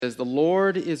As the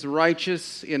Lord is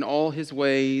righteous in all his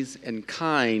ways and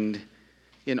kind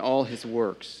in all his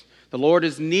works. The Lord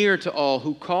is near to all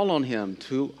who call on him,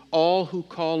 to all who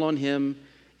call on him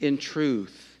in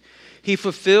truth. He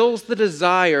fulfills the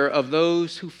desire of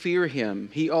those who fear him.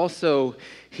 He also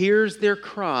hears their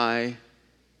cry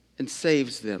and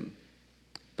saves them.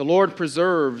 The Lord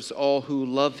preserves all who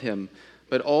love him,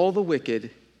 but all the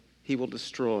wicked he will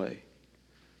destroy.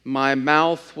 My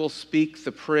mouth will speak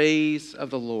the praise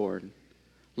of the Lord.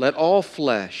 Let all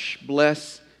flesh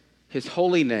bless his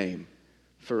holy name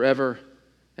forever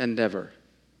and ever.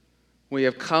 We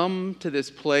have come to this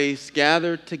place,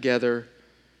 gathered together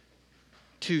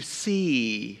to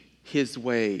see his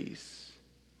ways,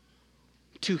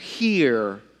 to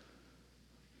hear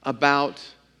about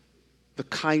the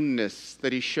kindness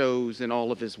that he shows in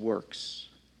all of his works.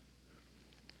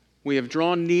 We have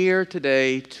drawn near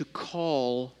today to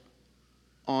call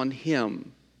on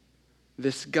him,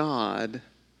 this God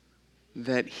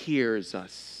that hears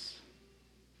us.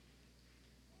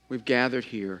 We've gathered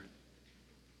here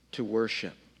to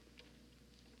worship.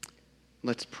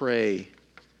 Let's pray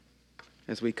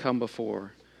as we come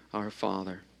before our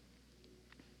Father.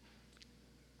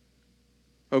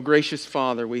 O gracious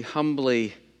Father, we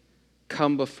humbly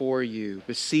come before you,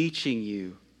 beseeching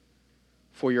you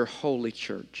for your holy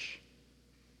church.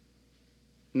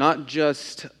 Not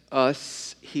just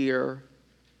us here,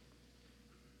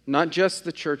 not just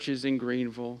the churches in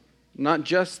Greenville, not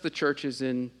just the churches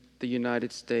in the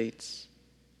United States.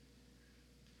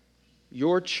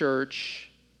 Your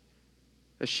church,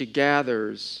 as she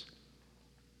gathers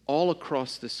all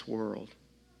across this world.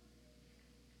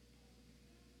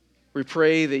 We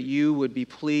pray that you would be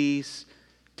pleased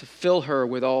to fill her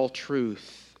with all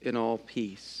truth and all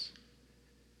peace.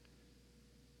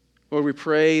 Lord, we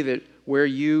pray that where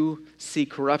you see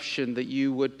corruption, that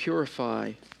you would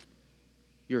purify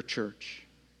your church.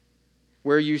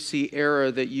 Where you see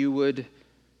error, that you would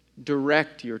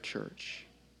direct your church.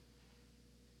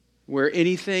 Where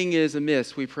anything is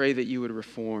amiss, we pray that you would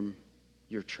reform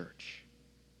your church.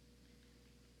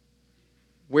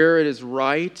 Where it is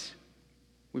right,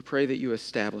 we pray that you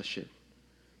establish it.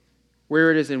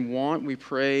 Where it is in want, we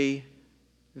pray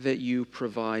that you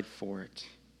provide for it.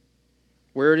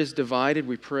 Where it is divided,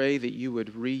 we pray that you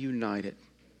would reunite it.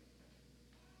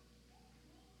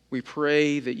 We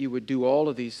pray that you would do all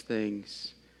of these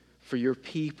things for your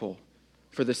people,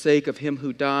 for the sake of him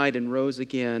who died and rose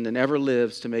again and ever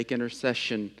lives to make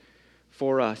intercession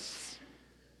for us,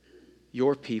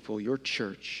 your people, your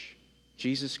church,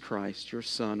 Jesus Christ, your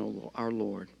Son, our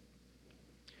Lord.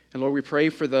 And Lord, we pray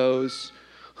for those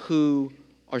who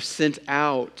are sent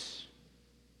out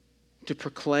to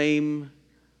proclaim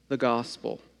the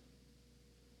gospel.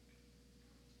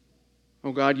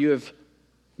 Oh God, you have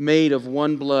made of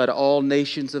one blood all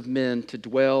nations of men to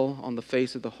dwell on the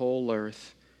face of the whole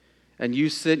earth. And you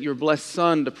sent your blessed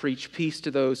Son to preach peace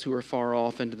to those who are far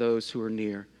off and to those who are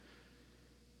near.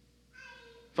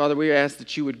 Father, we ask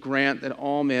that you would grant that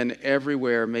all men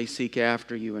everywhere may seek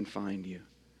after you and find you.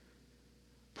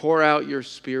 Pour out your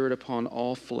Spirit upon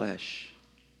all flesh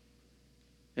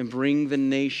and bring the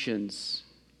nations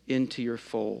into your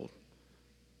fold.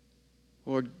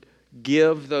 Lord,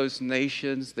 give those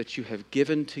nations that you have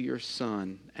given to your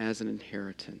Son as an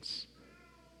inheritance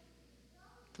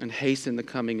and hasten the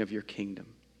coming of your kingdom.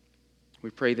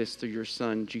 We pray this through your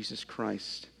Son, Jesus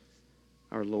Christ,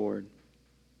 our Lord.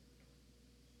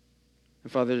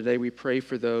 And Father, today we pray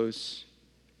for those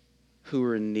who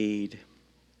are in need.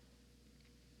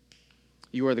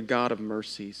 You are the God of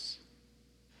mercies.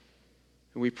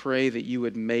 And we pray that you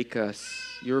would make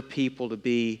us, your people, to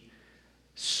be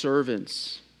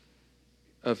servants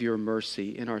of your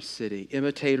mercy in our city,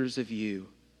 imitators of you,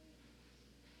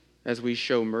 as we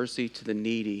show mercy to the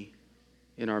needy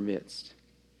in our midst.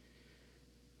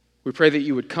 We pray that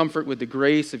you would comfort with the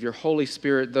grace of your Holy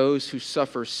Spirit those who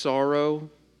suffer sorrow.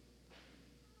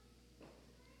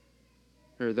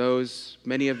 There are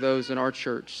many of those in our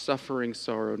church suffering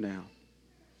sorrow now.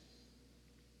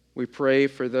 We pray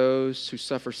for those who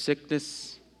suffer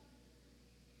sickness,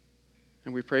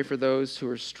 and we pray for those who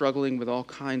are struggling with all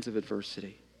kinds of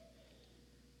adversity.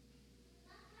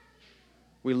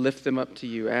 We lift them up to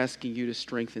you, asking you to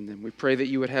strengthen them. We pray that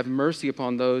you would have mercy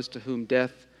upon those to whom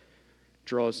death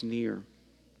draws near.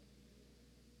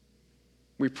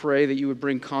 We pray that you would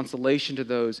bring consolation to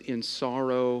those in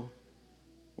sorrow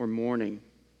or mourning.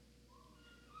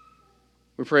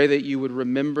 We pray that you would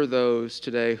remember those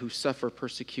today who suffer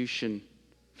persecution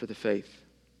for the faith.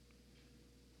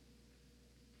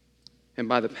 And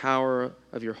by the power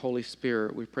of your Holy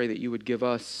Spirit, we pray that you would give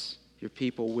us, your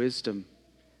people, wisdom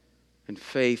and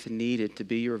faith needed to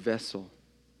be your vessel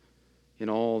in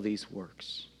all these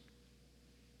works.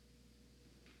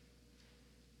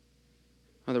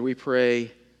 Father, we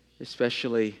pray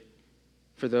especially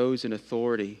for those in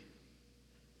authority.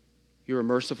 You're a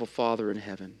merciful Father in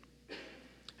heaven.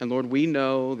 And Lord, we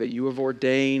know that you have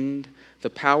ordained the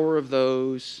power of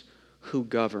those who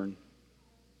govern.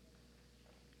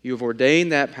 You have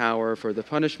ordained that power for the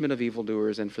punishment of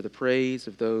evildoers and for the praise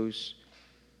of those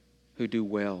who do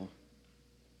well.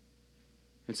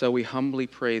 And so we humbly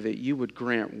pray that you would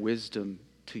grant wisdom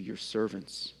to your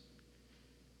servants.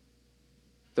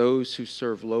 Those who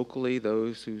serve locally,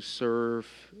 those who serve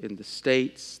in the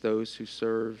states, those who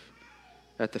serve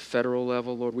at the federal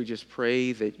level, Lord, we just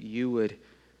pray that you would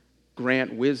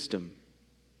grant wisdom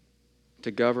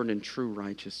to govern in true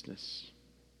righteousness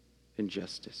and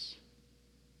justice.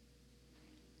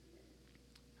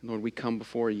 Lord, we come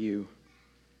before you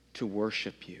to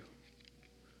worship you.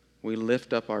 We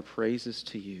lift up our praises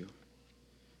to you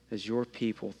as your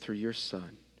people through your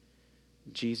Son,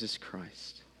 Jesus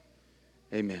Christ.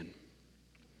 Amen.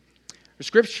 Our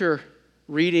scripture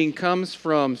reading comes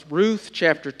from Ruth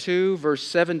chapter 2, verse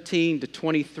 17 to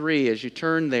 23. As you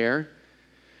turn there,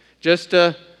 just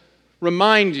to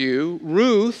remind you,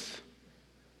 Ruth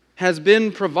has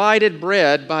been provided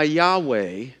bread by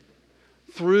Yahweh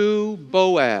through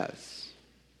Boaz.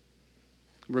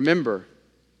 Remember,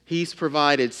 he's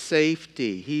provided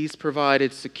safety. He's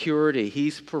provided security.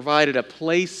 He's provided a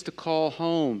place to call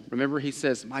home. Remember, he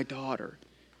says, my daughter.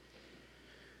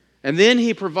 And then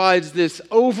he provides this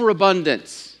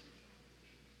overabundance.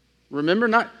 Remember,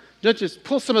 not just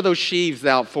pull some of those sheaves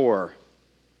out for her.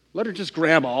 Let her just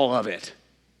grab all of it.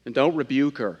 And don't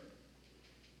rebuke her.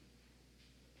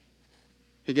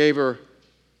 He gave her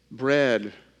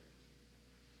bread,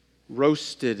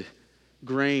 roasted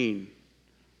grain,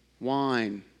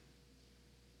 wine.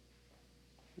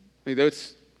 I mean,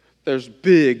 there's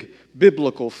big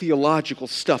biblical, theological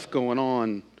stuff going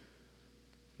on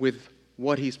with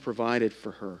what he's provided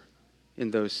for her in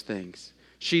those things.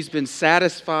 She's been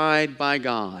satisfied by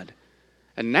God.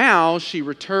 And now she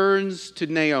returns to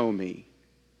Naomi.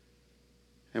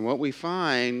 And what we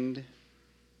find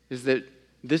is that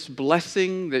this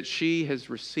blessing that she has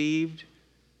received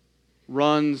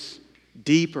runs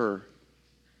deeper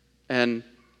and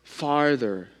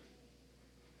farther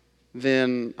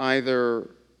than either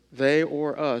they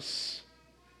or us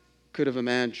could have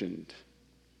imagined.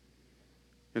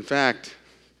 In fact,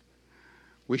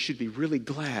 we should be really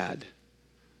glad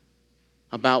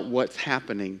about what's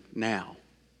happening now.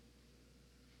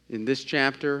 In this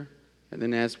chapter, and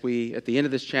then at the end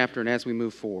of this chapter and as we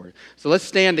move forward. So let's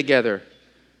stand together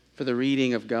for the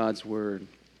reading of God's Word.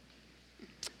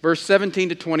 Verse 17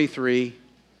 to 23.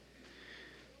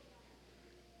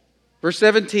 Verse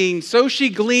 17, so she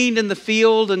gleaned in the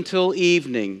field until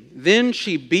evening. Then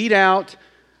she beat out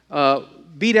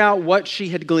what she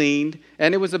had gleaned,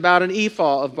 and it was about an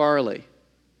ephah of barley.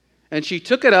 And she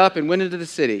took it up and went into the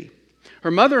city. Her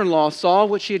mother-in-law saw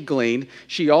what she had gleaned.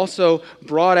 She also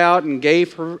brought out and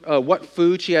gave her what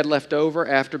food she had left over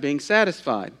after being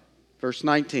satisfied. Verse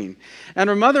 19. And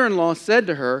her mother-in-law said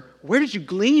to her, where did you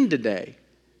glean today?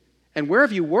 And where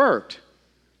have you worked?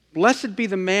 Blessed be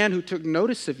the man who took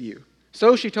notice of you.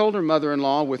 So she told her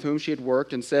mother-in-law with whom she had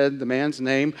worked and said, the man's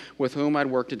name with whom I'd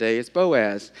worked today is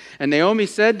Boaz. And Naomi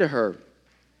said to her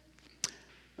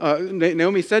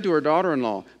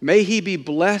daughter-in-law, may he be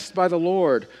blessed by the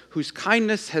Lord, whose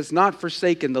kindness has not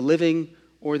forsaken the living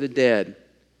or the dead.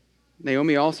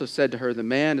 Naomi also said to her, the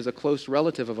man is a close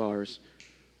relative of ours,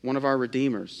 one of our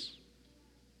redeemers.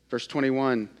 Verse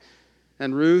 21,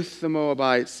 and Ruth the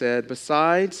Moabite said,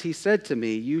 besides, he said to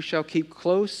me, you shall keep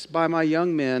close by my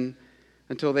young men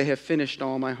until they have finished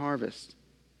all my harvest.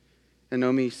 And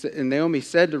Naomi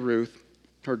said to Ruth,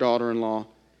 her daughter-in-law,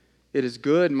 it is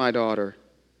good, my daughter,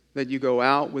 that you go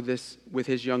out with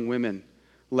his young women,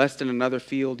 lest in another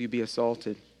field you be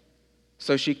assaulted.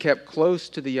 So she kept close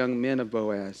to the young women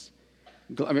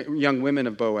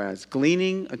of Boaz,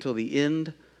 gleaning until the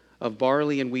end of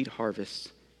barley and wheat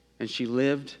harvest, and she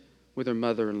lived with her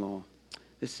mother-in-law.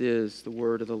 This is the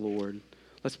word of the Lord.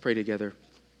 Let's pray together.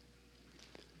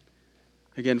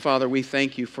 Again, Father, we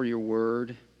thank you for your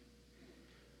word.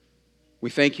 We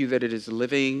thank you that it is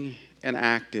living and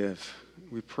active.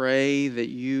 We pray that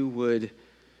you would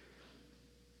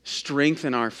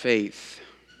strengthen our faith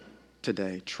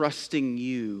today, trusting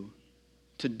you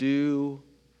to do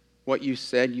what you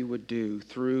said you would do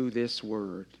through this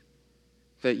word,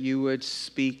 that you would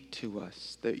speak to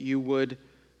us, that you would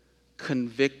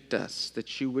convict us,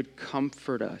 that you would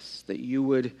comfort us, that you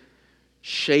would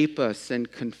shape us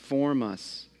and conform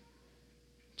us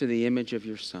after the image of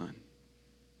your Son.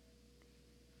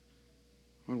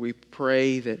 Lord, we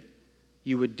pray that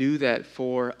you would do that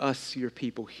for us, your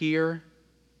people here,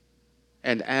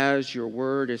 and as your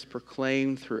word is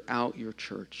proclaimed throughout your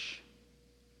church.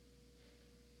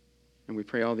 And we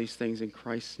pray all these things in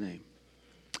Christ's name.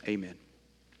 Amen.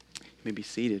 You may be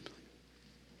seated.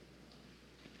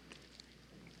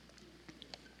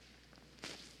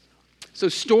 So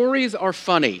stories are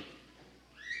funny.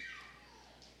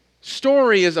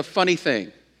 Story is a funny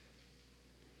thing.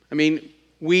 I mean,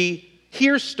 we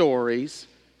hear stories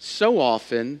so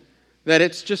often that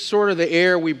it's just sort of the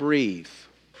air we breathe.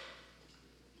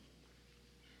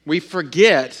 We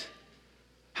forget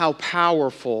how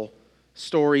powerful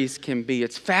stories can be.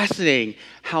 It's fascinating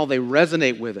how they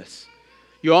resonate with us.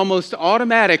 You almost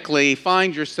automatically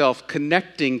find yourself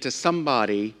connecting to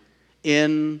somebody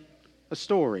in a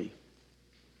story.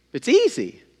 It's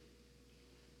easy.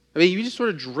 I mean, you just sort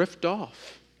of drift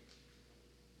off.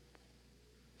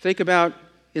 Think about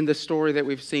in the story that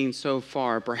we've seen so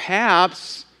far.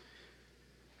 Perhaps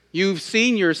you've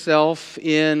seen yourself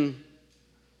in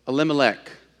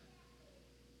Elimelech.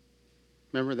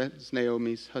 Remember, that's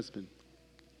Naomi's husband.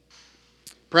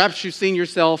 Perhaps you've seen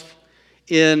yourself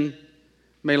in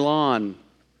Mahlon.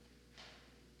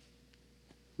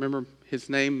 Remember, his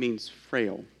name means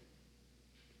frail.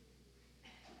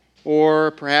 Or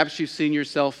perhaps you've seen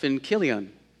yourself in Kilion.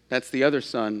 That's the other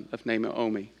son of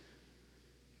Naomi.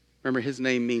 Remember, his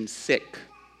name means sick.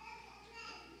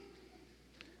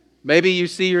 Maybe you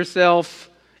see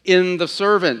yourself in the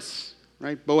servants,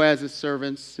 right? Boaz's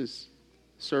servants, his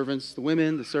servants, the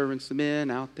women, the servants, the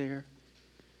men out there.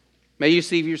 May you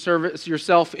see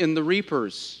yourself in the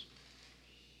reapers,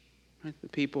 right? The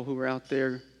people who are out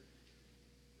there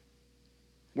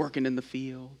working in the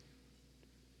field.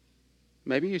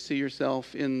 Maybe you see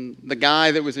yourself in the guy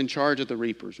that was in charge of the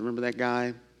reapers. Remember that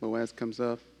guy? Boaz comes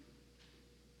up.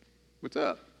 What's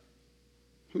up?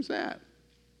 Who's that?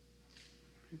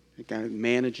 The guy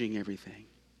managing everything.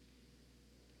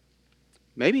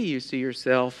 Maybe you see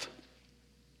yourself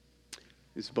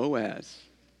as Boaz.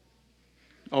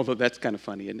 Although that's kind of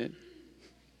funny, isn't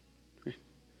it?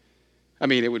 I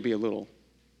mean, it would be a little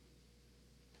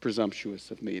presumptuous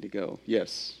of me to go,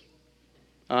 yes,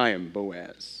 I am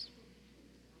Boaz.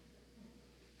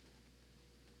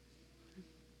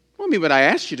 Well, I mean, but I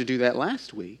asked you to do that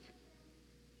last week.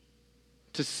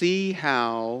 To see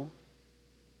how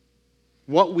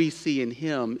what we see in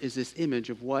him is this image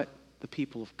of what the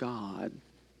people of God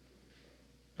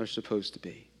are supposed to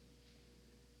be.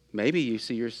 Maybe you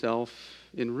see yourself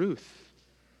in Ruth,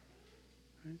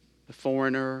 right? The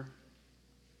foreigner,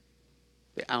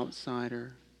 the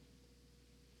outsider.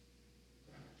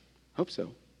 Hope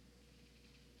so.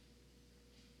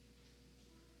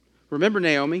 Remember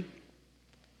Naomi?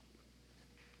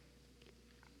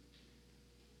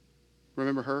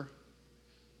 Remember her?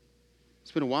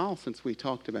 It's been a while since we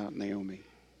talked about Naomi.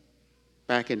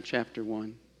 Back in chapter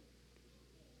 1.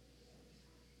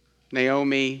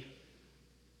 Naomi,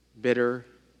 bitter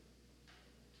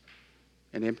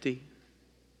and empty.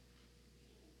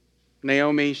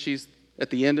 Naomi, she's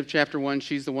at the end of chapter 1,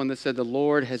 she's the one that said, "The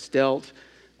Lord has dealt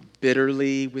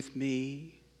bitterly with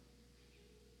me.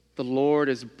 The Lord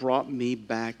has brought me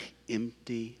back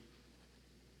empty."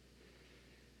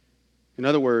 In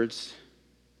other words,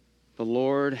 the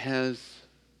Lord has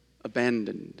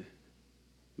abandoned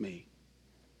me.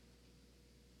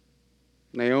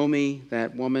 Naomi,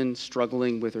 that woman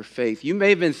struggling with her faith. You may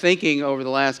have been thinking over the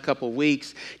last couple of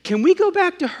weeks, can we go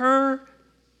back to her?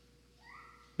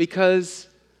 Because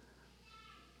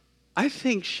I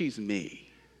think she's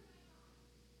me.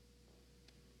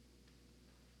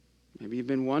 Maybe you've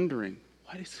been wondering,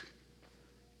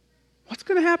 what's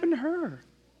going to happen to her?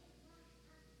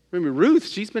 Remember Ruth,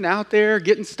 she's been out there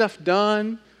getting stuff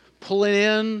done, pulling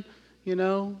in,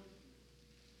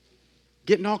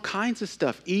 getting all kinds of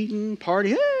stuff, eating,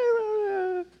 partying.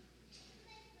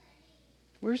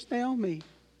 Where's Naomi?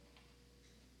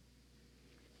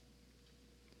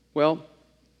 Well,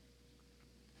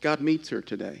 God meets her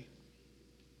today.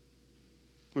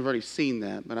 We've already seen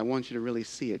that, but I want you to really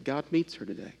see it. God meets her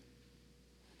today.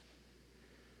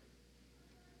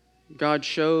 God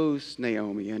shows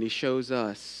Naomi and he shows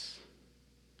us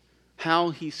how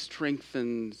he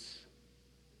strengthens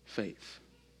faith,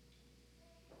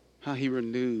 how he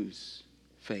renews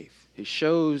faith. He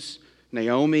shows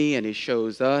Naomi and he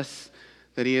shows us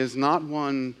that he is not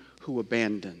one who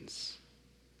abandons.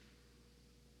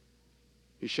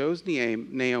 He shows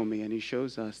Naomi and he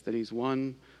shows us that he's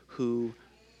one who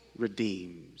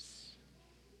redeems.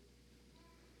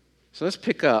 So let's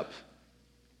pick up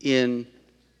in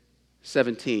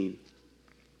 17.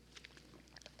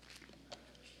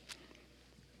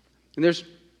 And this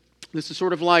is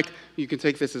sort of like, you can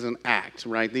take this as an act,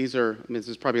 right? This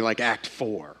is probably like Act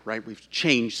 4, right? We've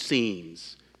changed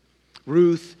scenes.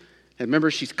 Ruth, and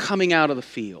remember, she's coming out of the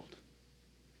field.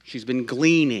 She's been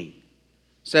gleaning.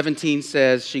 17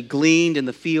 says, she gleaned in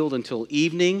the field until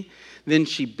evening. Then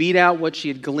she beat out what she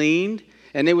had gleaned,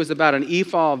 and it was about an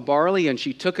ephah of barley, and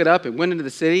she took it up and went into the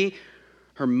city.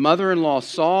 Her mother-in-law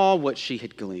saw what she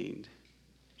had gleaned.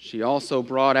 She also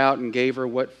brought out and gave her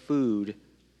what food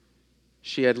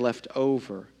she had left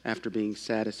over after being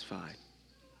satisfied.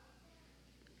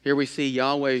 Here we see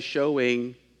Yahweh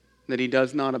showing that he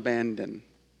does not abandon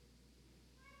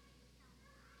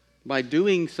by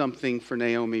doing something for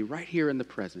Naomi right here in the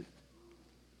present.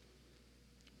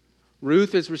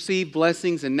 Ruth has received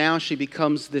blessings, and now she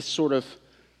becomes this sort of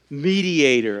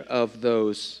mediator of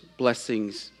those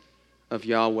blessings of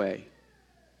Yahweh.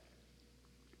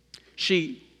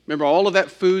 Remember all of that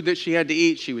food that she had to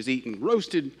eat? She was eating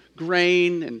roasted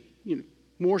grain and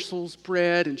morsels,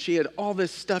 bread, and she had all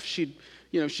this stuff. She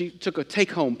took a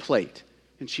take-home plate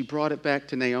and she brought it back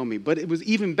to Naomi. But it was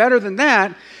even better than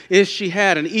that, is she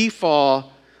had an ephah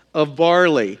of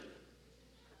barley.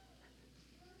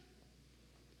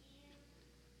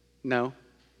 No?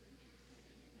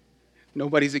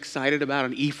 Nobody's excited about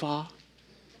an ephah?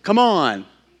 Come on.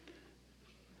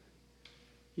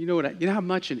 You know how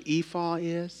much an ephah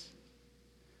is?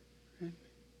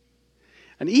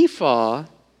 An ephah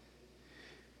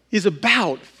is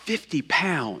about 50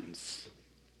 pounds.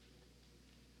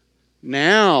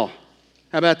 Now,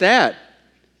 how about that?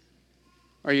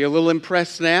 Are you a little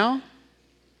impressed now?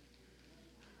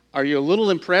 Are you a little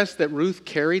impressed that Ruth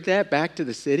carried that back to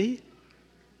the city?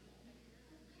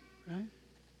 Right?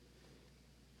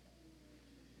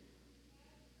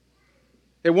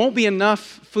 There won't be enough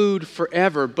food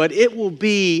forever, but it will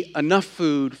be enough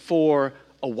food for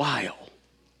a while.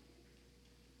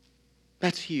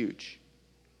 That's huge.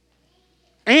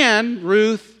 And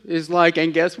Ruth is like,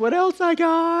 and guess what else I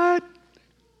got?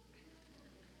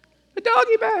 A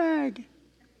doggy bag.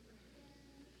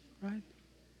 Right? I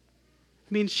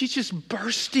mean, she's just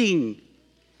bursting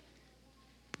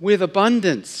with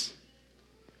abundance.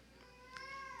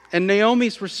 And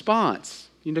Naomi's response,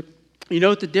 you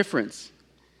note the difference.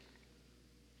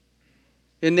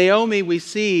 In Naomi, we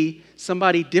see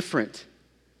somebody different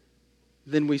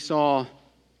than we saw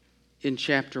in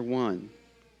chapter 1.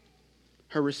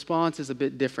 Her response is a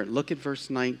bit different. Look at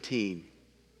verse 19.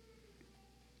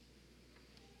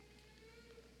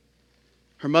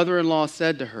 Her mother-in-law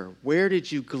said to her, "Where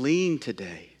did you glean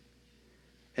today?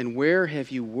 And where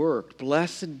have you worked?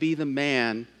 Blessed be the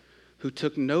man who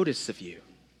took notice of you."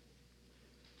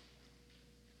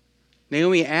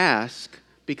 Naomi asks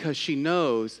because she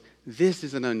knows this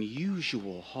is an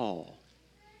unusual haul.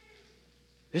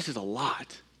 This is a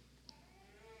lot.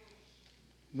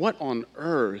 What on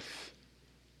earth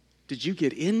did you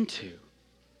get into?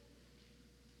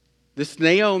 This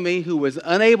Naomi, who was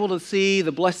unable to see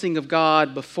the blessing of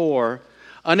God before,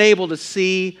 unable to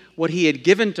see what he had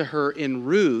given to her in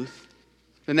Ruth,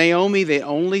 the Naomi that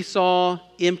only saw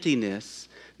emptiness,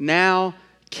 now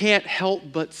can't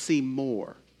help but see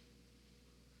more.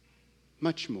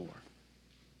 Much more.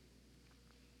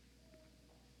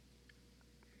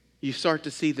 You start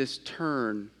to see this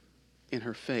turn in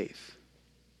her faith.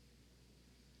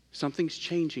 Something's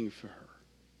changing for her.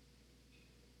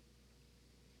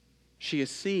 She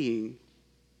is seeing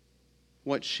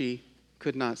what she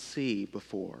could not see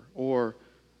before, or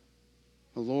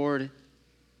the Lord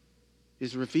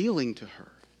is revealing to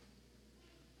her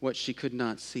what she could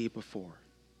not see before.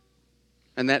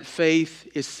 And that faith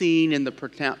is seen in the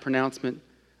pronouncement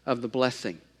of the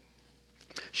blessing.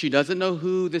 She doesn't know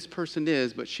who this person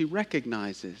is, but she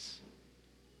recognizes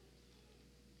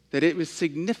that it was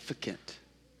significant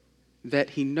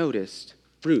that he noticed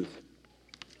Ruth.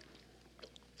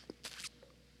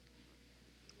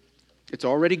 It's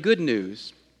already good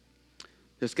news.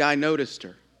 This guy noticed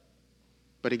her,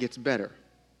 but it gets better.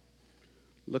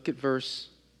 Look at verse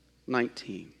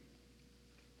 19.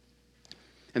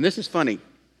 And this is funny.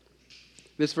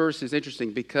 This verse is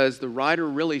interesting because the writer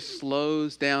really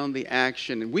slows down the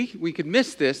action. And we could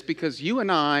miss this because you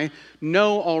and I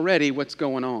know already what's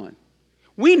going on.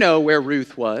 We know where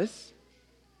Ruth was.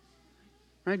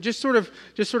 Right? Just sort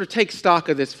of take stock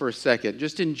of this for a second.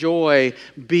 Just enjoy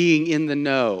being in the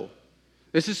know.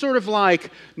 This is sort of like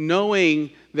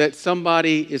knowing that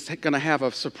somebody is going to have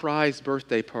a surprise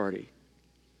birthday party.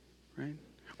 Right?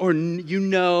 Or you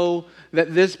know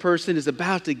that this person is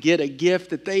about to get a gift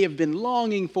that they have been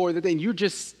longing for, that you're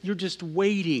just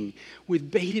waiting with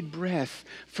bated breath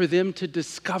for them to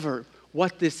discover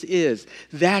what this is.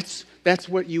 That's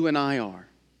what you and I are.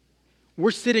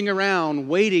 We're sitting around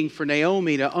waiting for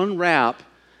Naomi to unwrap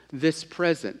this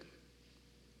present.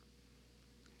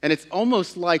 And it's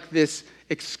almost like this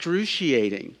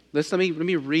excruciating. Let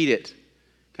me read it,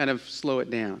 kind of slow it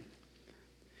down.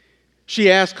 She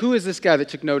asked, "Who is this guy that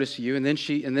took notice of you?" And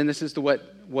then this is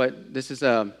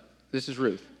this is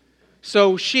Ruth.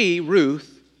 So she,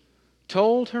 Ruth,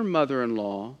 told her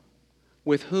mother-in-law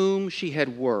with whom she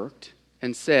had worked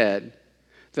and said,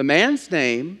 "The man's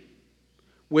name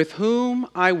with whom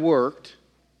I worked,"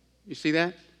 you see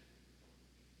that?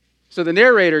 So the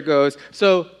narrator goes,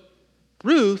 so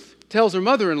Ruth tells her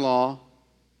mother-in-law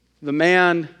the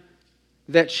man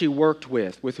that she worked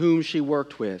with whom she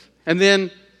worked with. And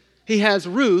then he has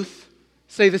Ruth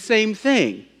say the same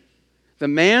thing. The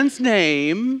man's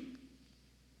name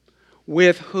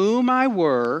with whom I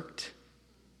worked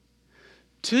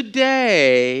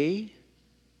today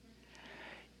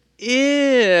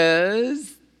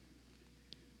is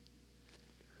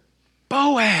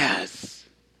Boaz.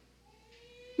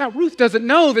 Now, Ruth doesn't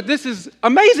know that this is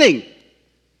amazing.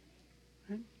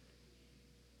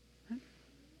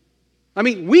 I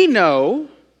mean, we know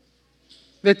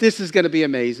that this is going to be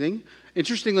amazing.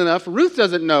 Interestingly enough, Ruth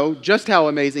doesn't know just how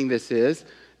amazing this is.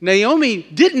 Naomi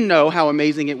didn't know how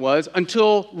amazing it was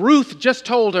until Ruth just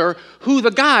told her who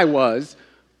the guy was,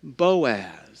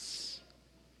 Boaz.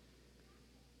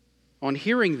 On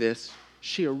hearing this,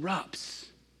 she erupts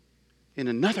in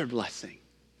another blessing,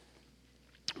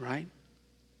 right?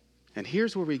 And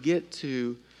here's where we get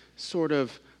to sort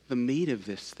of the meat of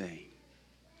this thing,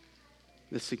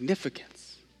 the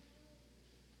significance.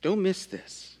 Don't miss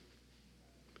this.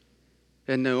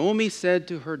 And Naomi said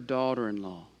to her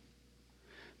daughter-in-law,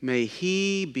 "May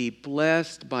he be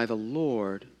blessed by the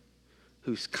Lord,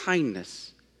 whose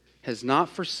kindness has not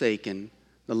forsaken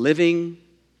the living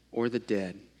or the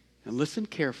dead." Now listen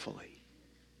carefully.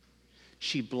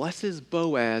 She blesses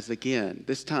Boaz again,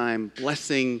 this time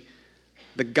blessing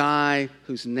the guy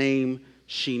whose name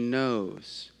she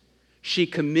knows. She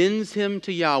commends him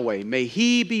to Yahweh. May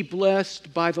he be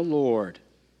blessed by the Lord.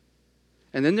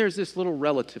 And then there's this little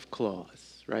relative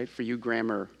clause, right, for you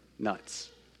grammar nuts.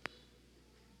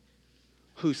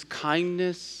 Whose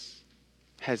kindness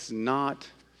has not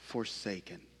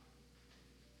forsaken.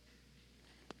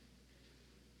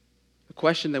 The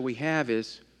question that we have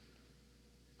is,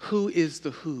 who is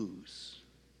the whose?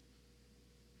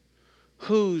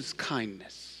 Whose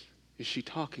kindness is she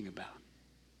talking about?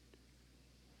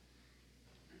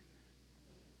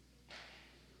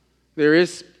 There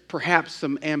is perhaps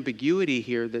some ambiguity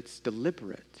here that's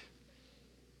deliberate.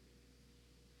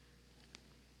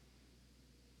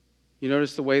 You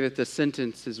notice the way that the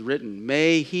sentence is written.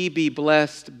 May he be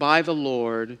blessed by the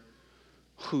Lord,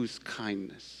 whose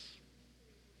kindness.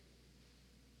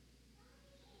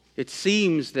 It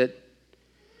seems that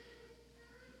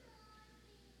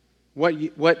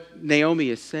what Naomi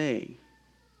is saying,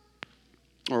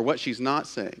 or what she's not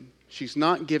saying, she's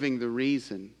not giving the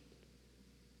reason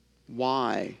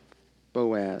why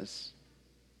Boaz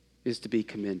is to be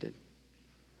commended.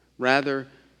 Rather,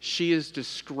 she is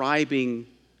describing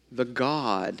the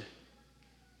God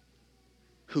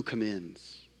who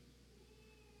commends.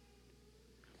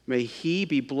 May he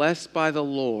be blessed by the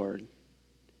Lord,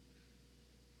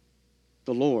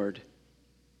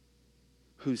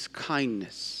 whose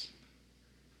kindness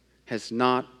has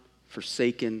not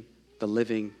forsaken the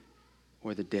living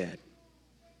or the dead.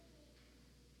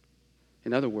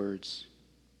 In other words,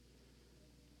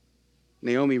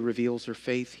 Naomi reveals her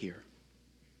faith here.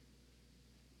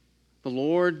 The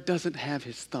Lord doesn't have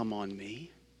his thumb on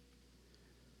me.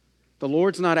 The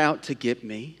Lord's not out to get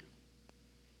me.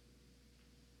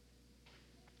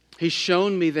 He's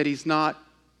shown me that he's not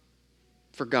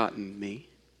forgotten me.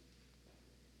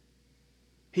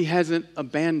 He hasn't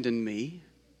abandoned me.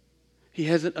 He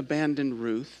hasn't abandoned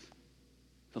Ruth,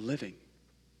 the living.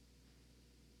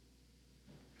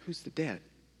 Who's the dead?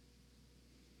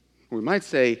 We might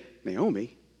say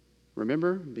Naomi,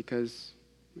 remember? Because,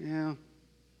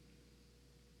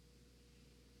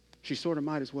 she sort of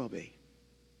might as well be.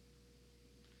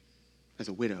 As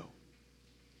a widow,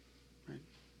 right?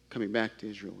 Coming back to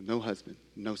Israel, no husband,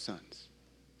 no sons.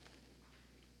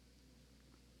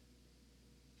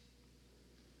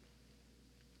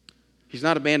 He's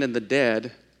not abandoned the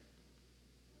dead,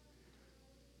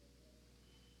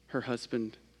 her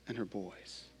husband and her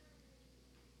boys.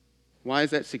 Why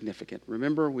is that significant?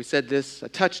 Remember, we said this, I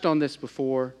touched on this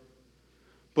before,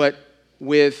 but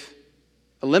with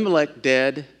Elimelech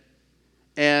dead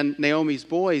and Naomi's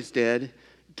boys dead,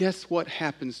 guess what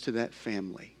happens to that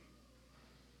family?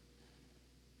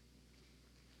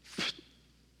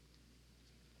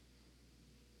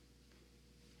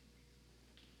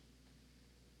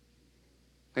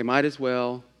 they might as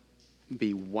well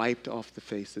be wiped off the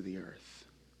face of the earth.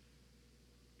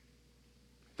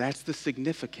 That's the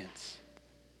significance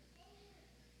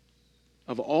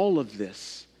of all of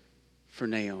this for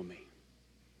Naomi.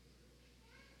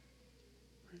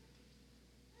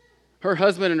 Her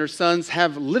husband and her sons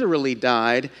have literally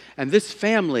died, and this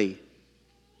family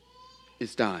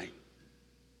is dying.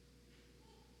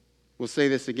 We'll say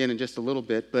this again in just a little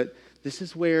bit, but this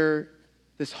is where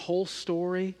this whole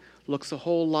story looks a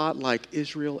whole lot like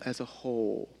Israel as a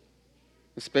whole,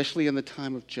 especially in the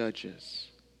time of Judges.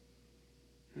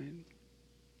 Right?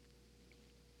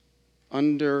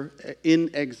 In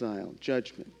exile,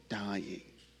 judgment, dying.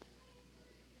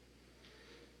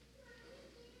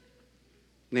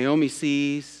 Naomi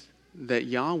sees that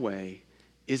Yahweh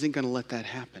isn't going to let that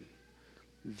happen.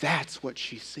 That's what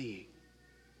she's seeing.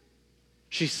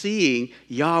 She's seeing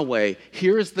Yahweh.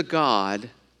 Here is the God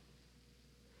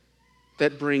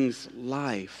that brings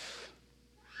life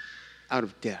out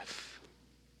of death.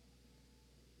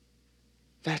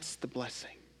 That's the blessing.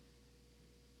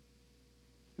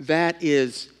 That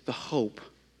is the hope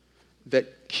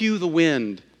that cue the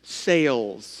wind,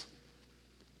 sails.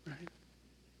 Right?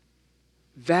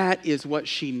 That is what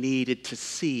she needed to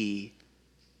see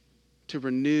to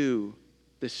renew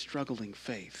this struggling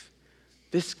faith.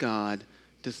 This God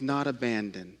does not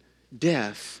abandon.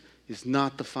 Death is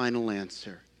not the final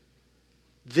answer.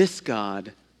 This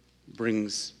God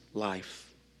brings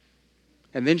life.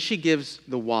 And then she gives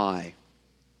the why.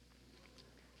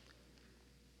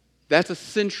 That's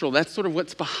essential. That's sort of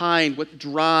what's behind, what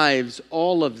drives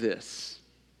all of this.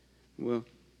 We'll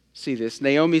see this.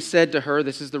 Naomi said to her,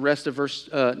 this is the rest of verse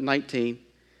 19,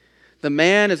 the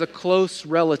man is a close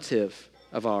relative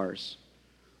of ours,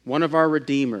 one of our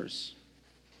redeemers.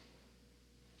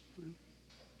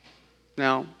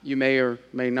 Now, you may or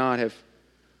may not have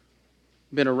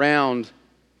been around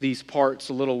these parts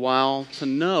a little while to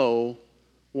know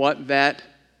what that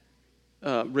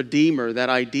redeemer, that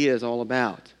idea is all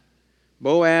about.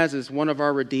 Boaz is one of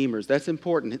our redeemers. That's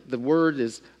important. The word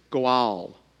is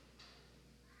goal.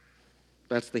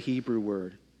 That's the Hebrew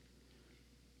word.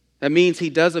 That means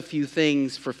he does a few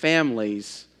things for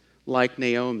families like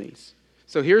Naomi's.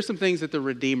 So here's some things that the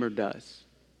Redeemer does.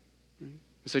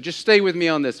 So just stay with me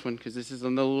on this one because this is a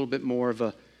little bit more of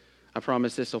a, I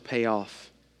promise this will pay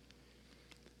off.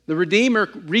 The Redeemer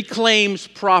reclaims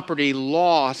property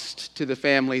lost to the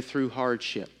family through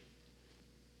hardship.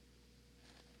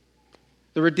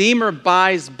 The Redeemer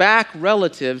buys back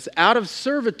relatives out of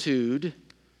servitude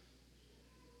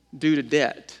due to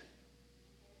debt.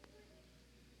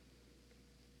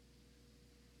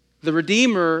 The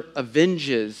Redeemer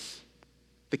avenges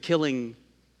the killing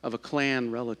of a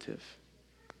clan relative.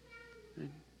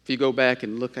 If you go back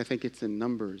and look, I think it's in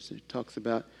Numbers, it talks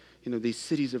about, these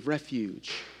cities of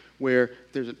refuge where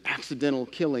there's an accidental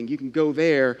killing. You can go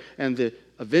there and the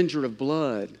avenger of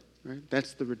blood, right?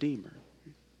 That's the Redeemer.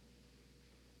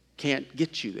 Can't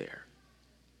get you there.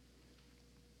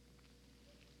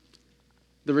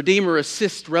 The Redeemer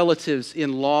assists relatives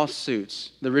in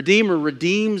lawsuits. The Redeemer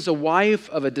redeems a wife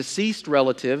of a deceased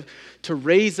relative to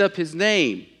raise up his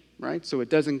name, right? So it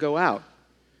doesn't go out.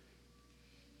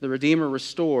 The Redeemer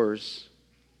restores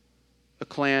a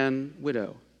clan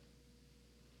widow.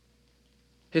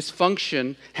 His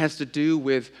function has to do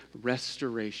with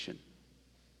restoration.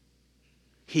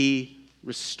 He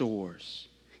restores.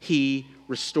 He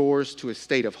restores to a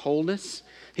state of wholeness.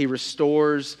 He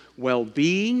restores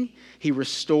well-being. He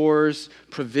restores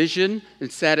provision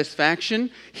and satisfaction.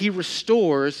 He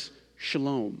restores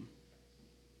shalom.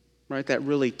 Right? That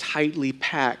really tightly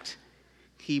packed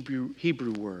Hebrew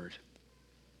word.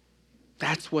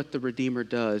 That's what the Redeemer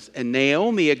does. And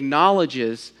Naomi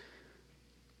acknowledges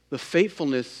the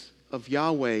faithfulness of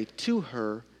Yahweh to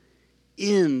her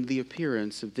in the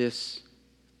appearance of this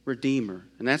Redeemer.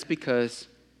 And that's because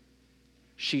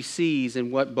she sees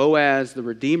in what Boaz, the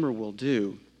Redeemer, will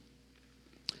do,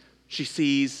 she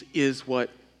sees is what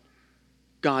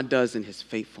God does in his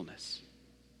faithfulness.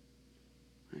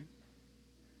 Right?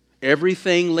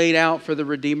 Everything laid out for the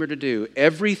Redeemer to do,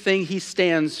 everything he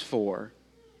stands for,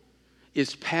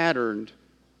 is patterned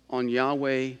on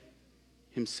Yahweh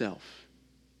himself.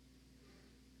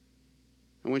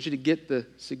 I want you to get the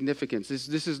significance. This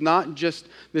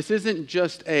isn't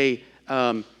just a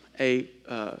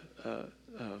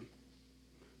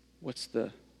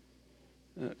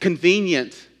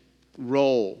convenient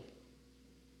role.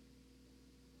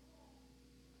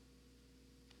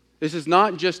 This is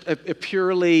not just a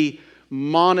purely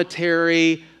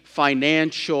monetary,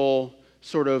 financial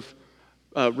sort of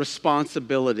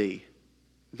responsibility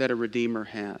that a Redeemer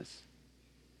has.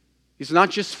 He's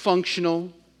not just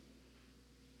functional.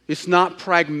 It's not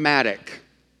pragmatic.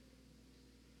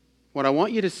 What I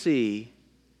want you to see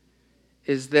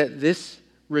is that this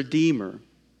Redeemer,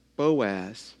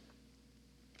 Boaz,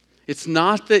 it's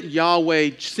not that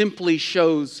Yahweh simply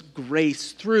shows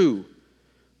grace through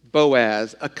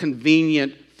Boaz, a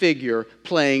convenient figure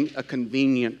playing a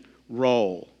convenient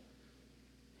role.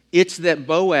 It's that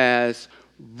Boaz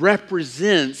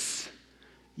represents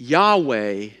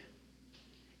Yahweh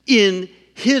in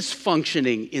his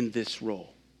functioning in this role.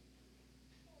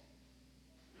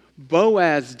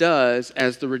 Boaz does,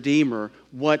 as the Redeemer,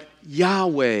 what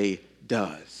Yahweh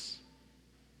does.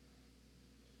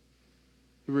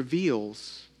 He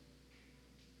reveals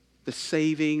the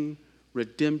saving,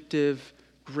 redemptive,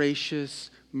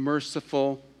 gracious,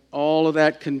 merciful, all of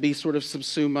that can be sort of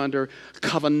subsumed under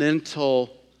covenantal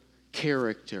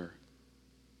character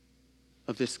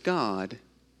of this God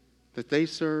that they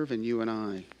serve and you and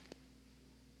I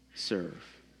serve.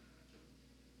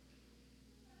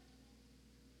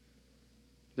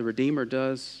 The Redeemer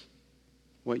does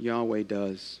what Yahweh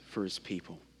does for his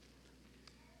people.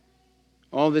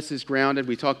 All this is grounded,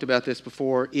 we talked about this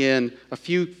before, in a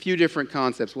few different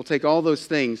concepts. We'll take all those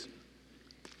things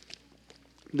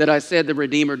that I said the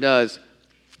Redeemer does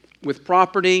with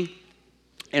property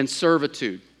and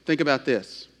servitude. Think about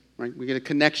this, right? We get a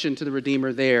connection to the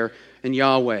Redeemer there in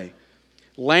Yahweh.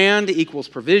 Land equals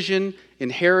provision,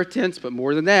 inheritance, but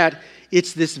more than that,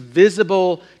 it's this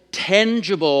visible,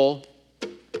 tangible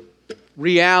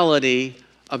reality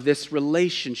of this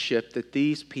relationship that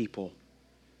these people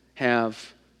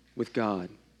have with God.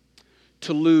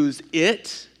 To lose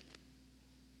it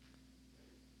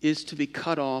is to be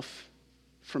cut off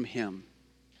from Him.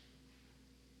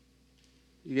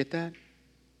 You get that?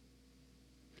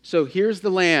 So here's the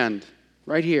land,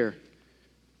 right here.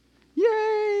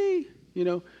 Yay! You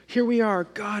know, here we are.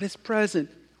 God is present.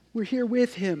 We're here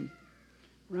with Him,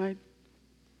 right?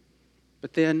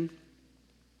 But then,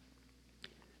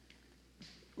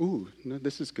 no,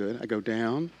 this is good. I go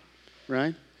down,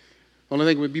 right? Only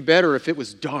thing would be better if it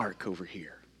was dark over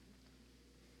here.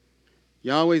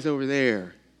 Yahweh's over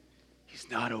there. He's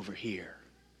not over here,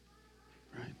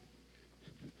 right?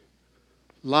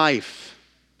 Life,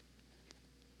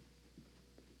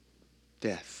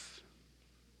 death.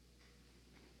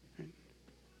 Right?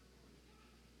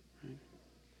 Right?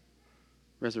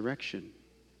 Resurrection,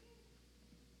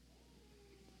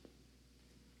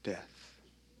 death.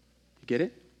 You get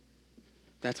it?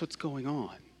 That's what's going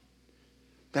on.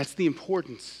 That's the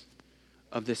importance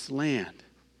of this land.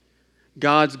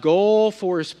 God's goal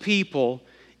for His people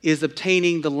is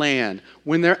obtaining the land.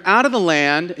 When they're out of the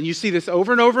land, and you see this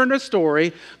over and over in the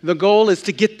story, the goal is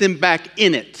to get them back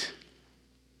in it.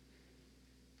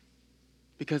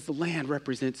 Because the land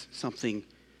represents something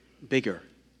bigger.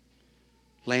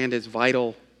 Land is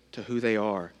vital to who they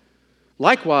are.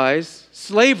 Likewise,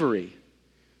 slavery.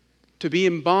 To be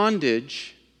in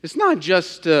bondage, it's not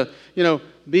just to,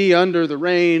 be under the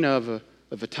reign of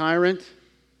a tyrant.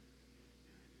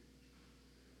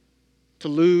 To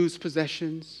lose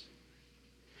possessions.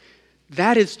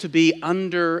 That is to be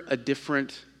under a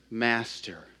different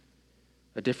master,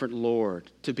 a different Lord,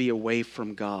 to be away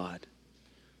from God.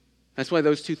 That's why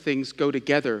those two things go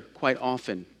together quite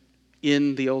often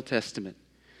in the Old Testament.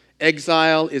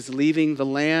 Exile is leaving the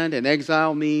land, and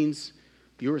exile means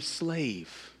you're a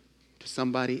slave to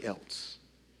somebody else.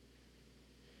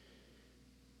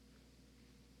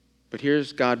 But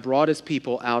here's God brought His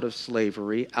people out of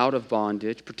slavery, out of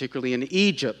bondage, particularly in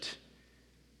Egypt.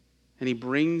 And He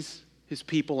brings His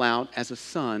people out as a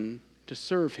son to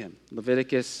serve Him.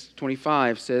 Leviticus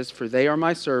 25 says, "For they are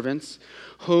my servants,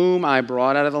 whom I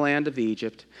brought out of the land of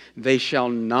Egypt. They shall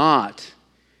not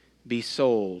be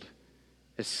sold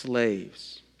as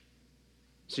slaves."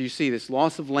 So you see this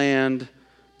loss of land,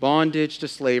 bondage to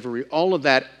slavery, all of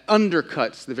that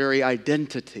undercuts the very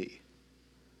identity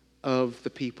of the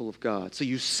people of God. So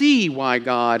you see why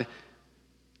God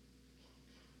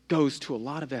goes to a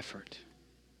lot of effort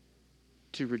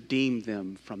to redeem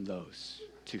them from those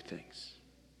two things.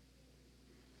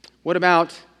 What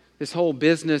about this whole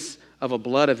business of a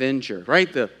blood avenger,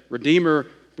 right? The Redeemer,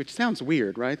 which sounds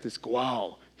weird, right? This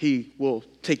Goal, He will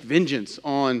take vengeance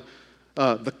on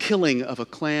the killing of a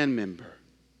clan member.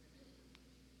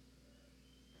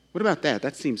 What about that?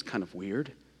 That seems kind of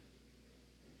weird.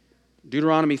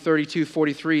 Deuteronomy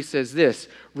 32:43 says this,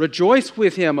 "Rejoice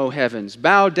with him, O heavens,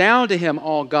 bow down to him,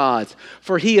 all gods,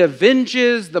 for he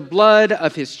avenges the blood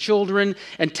of his children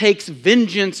and takes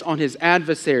vengeance on his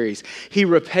adversaries. He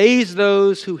repays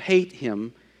those who hate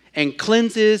him and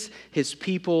cleanses his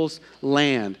people's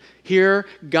land." Here,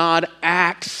 God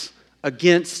acts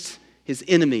against his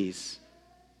enemies,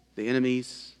 the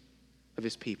enemies of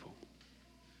his people.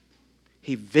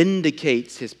 He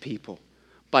vindicates his people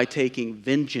by taking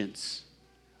vengeance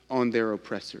on their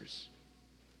oppressors.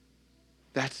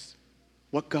 That's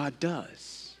what God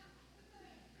does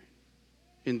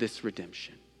in this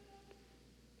redemption.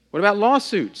 What about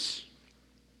lawsuits?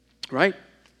 Right?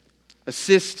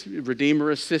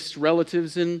 Redeemer assists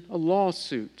relatives in a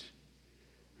lawsuit.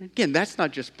 Again, that's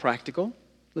not just practical.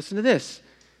 Listen to this.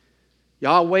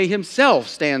 Yahweh himself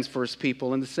stands for his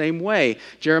people in the same way.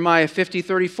 Jeremiah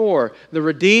 50:34, the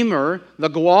Redeemer, the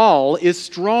Goal, is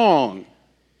strong.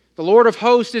 The Lord of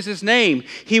hosts is his name.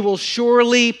 He will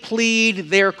surely plead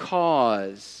their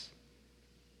cause,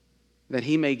 that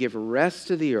he may give rest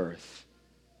to the earth,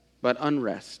 but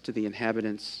unrest to the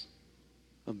inhabitants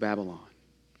of Babylon.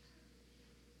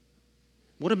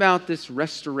 What about this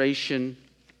restoration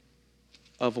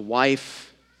of a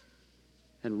wife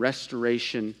and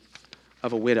restoration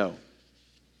of a widow?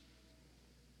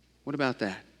 What about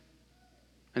that?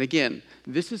 And again,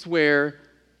 this is where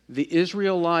the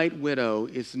Israelite widow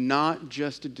is not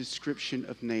just a description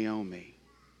of Naomi.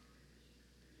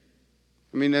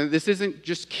 I mean, this isn't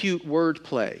just cute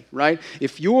wordplay, right?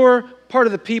 If you're part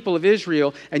of the people of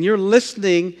Israel and you're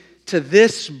listening to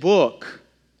this book,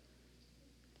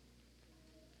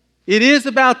 it is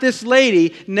about this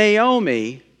lady,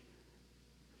 Naomi,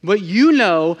 but you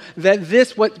know that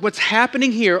what's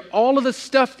happening here, all of the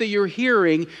stuff that you're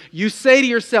hearing, you say to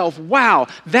yourself, wow,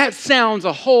 that sounds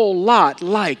a whole lot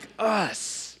like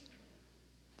us,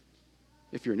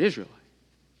 if you're an Israelite.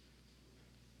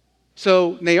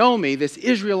 So Naomi, this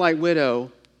Israelite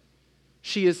widow,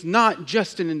 she is not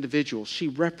just an individual. She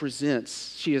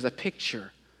is a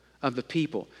picture of the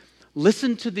people.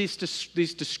 Listen to these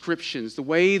descriptions, the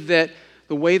way that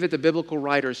the biblical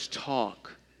writers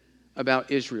talk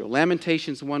about Israel.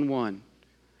 Lamentations 1:1.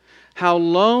 How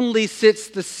lonely sits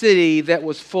the city that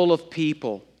was full of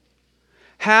people.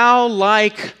 How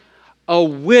like a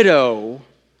widow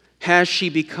has she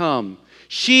become.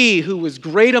 She who was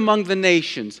great among the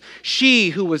nations,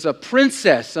 she who was a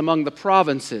princess among the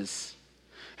provinces,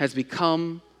 has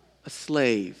become a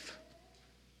slave.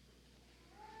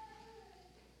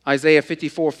 Isaiah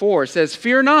 54:4 says,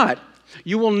 fear not,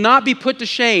 you will not be put to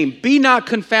shame. Be not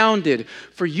confounded,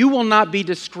 for you will not be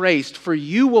disgraced. For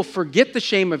you will forget the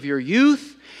shame of your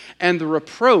youth, and the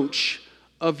reproach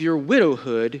of your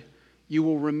widowhood you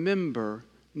will remember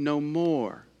no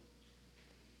more.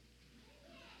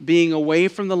 Being away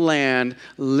from the land,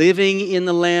 living in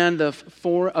the land of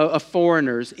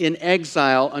foreigners, in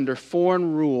exile under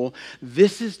foreign rule,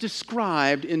 this is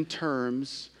described in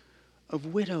terms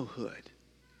of widowhood.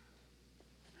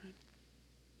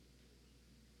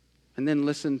 And then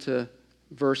listen to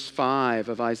verse 5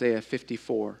 of Isaiah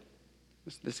 54.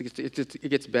 It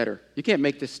gets better. You can't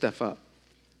make this stuff up.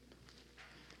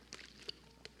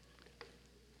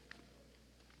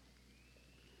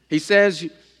 He says,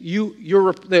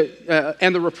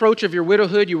 and the reproach of your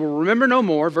widowhood you will remember no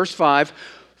more. Verse 5,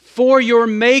 for your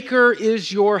Maker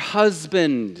is your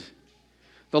husband.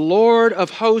 The Lord of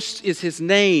hosts is his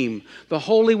name. The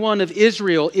Holy One of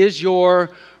Israel is your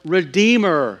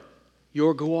Redeemer.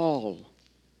 Your Goal.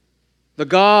 The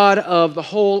God of the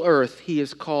whole earth he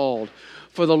is called.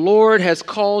 For the Lord has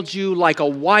called you like a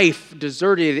wife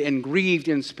deserted and grieved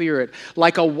in spirit,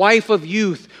 like a wife of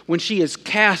youth when she is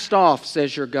cast off,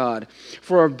 says your God.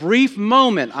 For a brief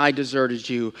moment I deserted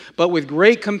you, but with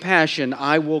great compassion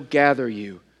I will gather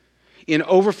you. In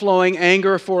overflowing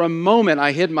anger for a moment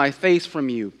I hid my face from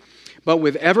you, but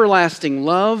with everlasting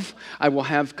love I will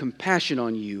have compassion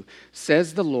on you,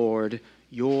 says the Lord,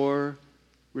 your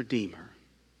Redeemer.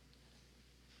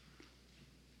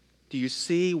 Do you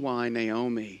see why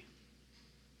Naomi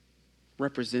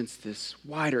represents this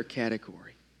wider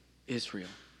category, Israel?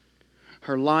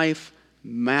 Her life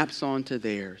maps onto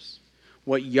theirs.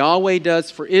 What Yahweh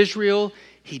does for Israel,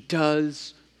 he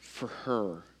does for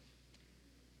her.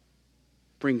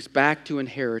 Brings back to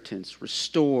inheritance,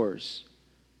 restores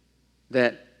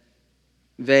that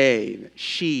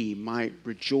she might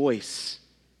rejoice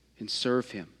and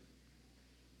serve him.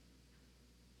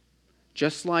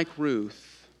 Just like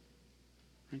Ruth,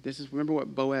 remember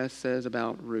what Boaz says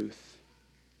about Ruth.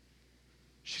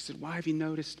 She said, why have you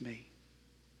noticed me?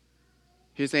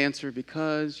 His answer,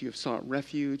 because you have sought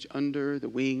refuge under the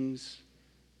wings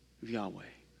of Yahweh.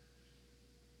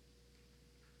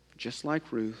 Just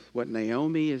like Ruth, what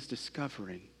Naomi is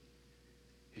discovering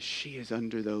is she is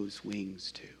under those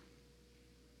wings too.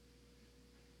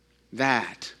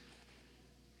 That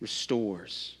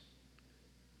restores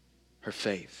her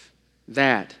faith.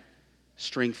 That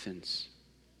strengthens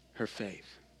her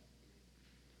faith.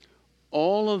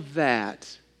 All of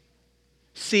that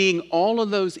seeing all of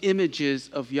those images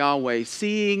of Yahweh,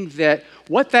 seeing that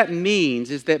what that means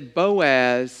is that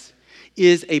Boaz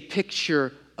is a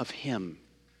picture of him.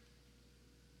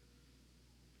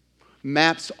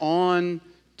 Maps on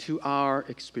to our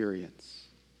experience,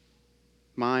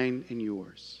 mine and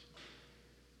yours.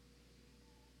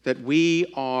 That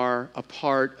we are a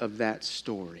part of that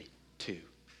story too.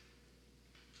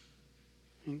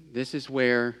 This is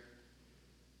where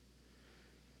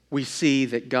we see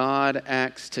that God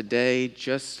acts today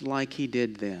just like he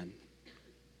did then.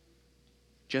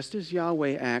 Just as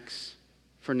Yahweh acts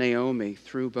for Naomi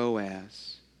through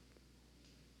Boaz.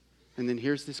 And then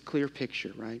here's this clear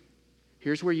picture, right?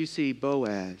 Here's where you see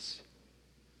Boaz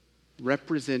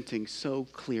representing so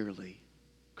clearly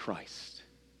Christ.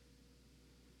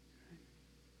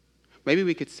 Maybe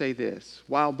we could say this.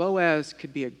 While Boaz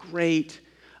could be a great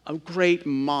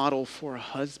model for a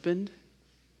husband,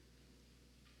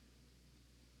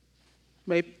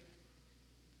 maybe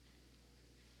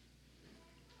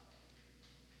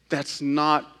that's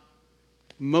not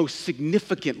most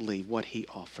significantly what he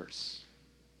offers.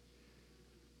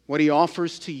 What he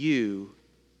offers to you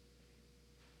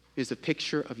is a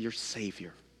picture of your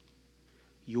Savior,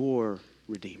 your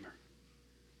Redeemer.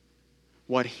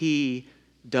 What he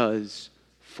does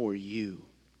for you.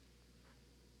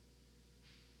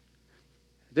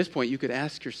 At this point, you could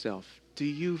ask yourself, do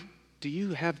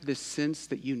you have this sense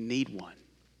that you need one?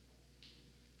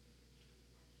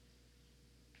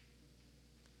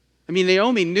 I mean,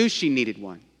 Naomi knew she needed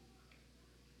one.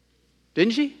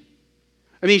 Didn't she?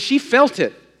 I mean, she felt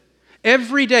it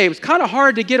every day. It was kind of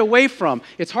hard to get away from.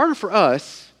 It's harder for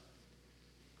us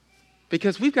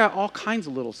because we've got all kinds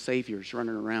of little saviors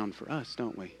running around for us,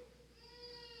 don't we?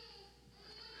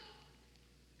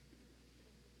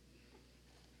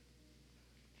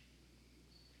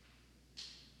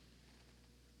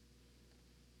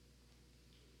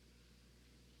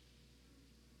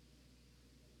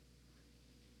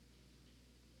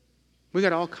 We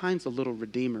got all kinds of little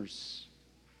redeemers.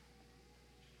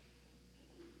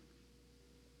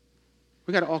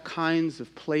 We got all kinds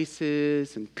of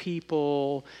places and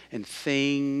people and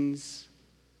things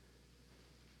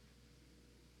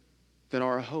that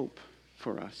are a hope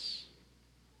for us.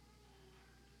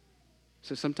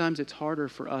 So sometimes it's harder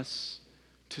for us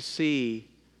to see,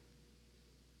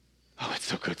 oh, it's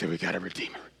so good that we got a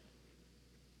Redeemer.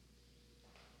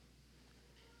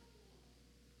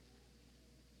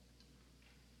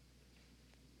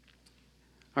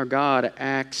 Our God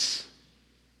acts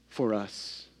for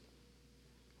us.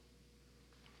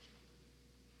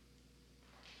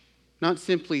 Not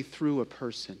simply through a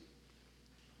person,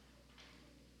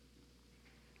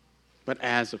 but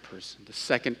as a person, the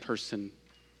second person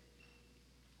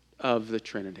of the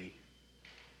Trinity,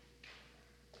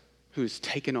 who's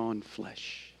taken on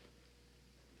flesh.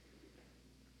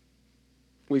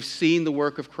 We've seen the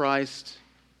work of Christ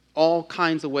all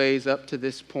kinds of ways up to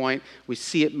this point. We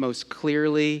see it most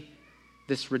clearly,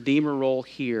 this Redeemer role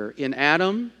here. In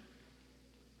Adam,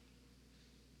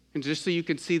 and just so you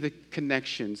can see the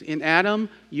connections. In Adam,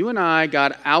 you and I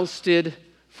got ousted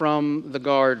from the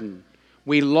garden.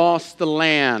 We lost the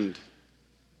land.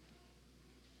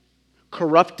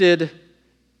 Corrupted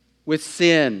with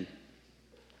sin.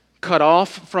 Cut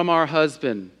off from our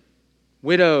husband.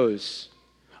 Widows.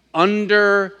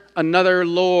 Under another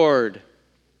Lord.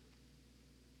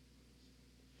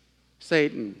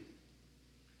 Satan.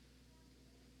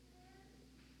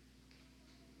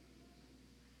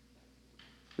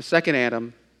 The second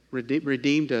Adam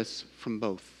redeemed us from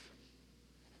both.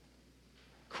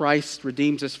 Christ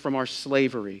redeems us from our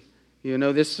slavery. You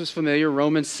know, this is familiar,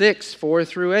 Romans 6, 4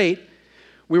 through 8.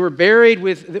 We were buried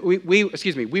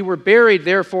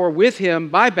therefore with him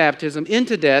by baptism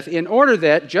into death, in order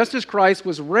that, just as Christ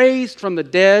was raised from the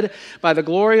dead by the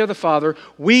glory of the Father,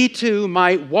 we too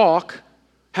might walk,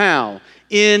 how?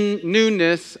 In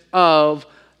newness of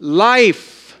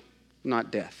life,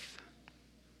 not death.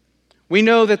 We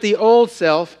know that the old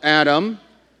self, Adam,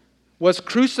 was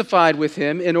crucified with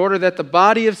him in order that the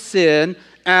body of sin,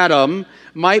 Adam,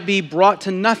 might be brought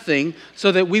to nothing,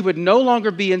 so that we would no longer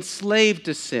be enslaved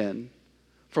to sin.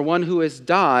 For one who has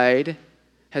died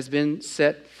has been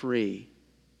set free.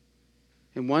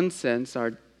 In one sense,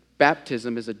 our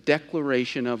baptism is a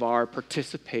declaration of our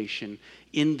participation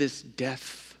in this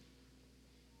death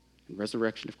and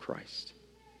resurrection of Christ.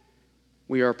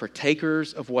 We are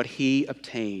partakers of what he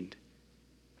obtained.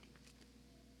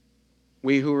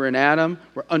 We who were in Adam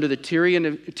were under the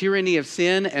tyranny of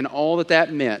sin and all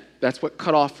that meant. That's what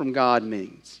cut off from God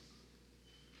means.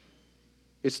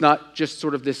 It's not just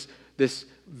sort of this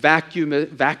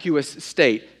vacuous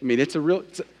state. I mean,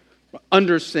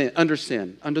 under sin,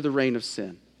 under the reign of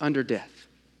sin, under death.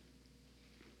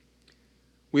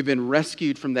 We've been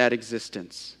rescued from that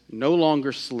existence, no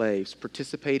longer slaves,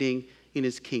 participating in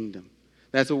his kingdom.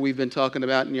 That's what we've been talking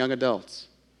about in young adults.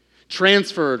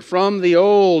 Transferred from the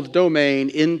old domain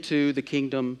into the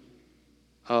kingdom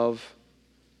of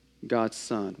God's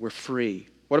Son. We're free.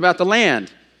 What about the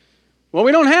land? Well,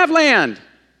 we don't have land.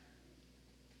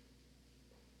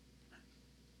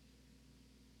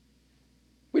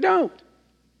 We don't.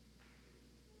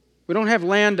 We don't have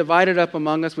land divided up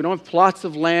among us. We don't have plots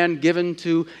of land given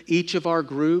to each of our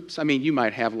groups. I mean, you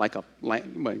might have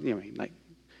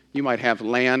you might have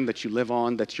land that you live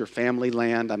on that's your family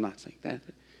land. I'm not saying that.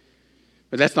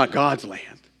 But that's not God's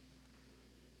land.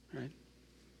 Right?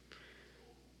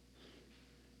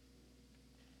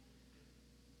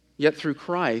 Yet through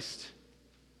Christ,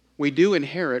 we do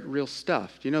inherit real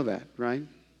stuff. Do you know that, right?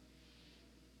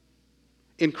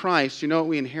 In Christ, you know what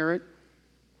we inherit?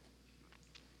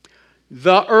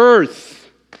 The earth.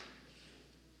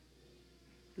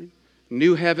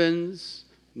 New heavens,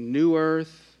 new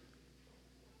earth.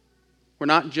 We're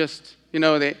not just,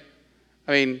 I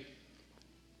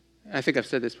think I've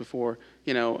said this before,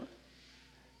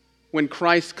 when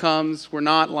Christ comes, we're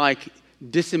not like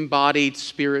disembodied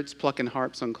spirits plucking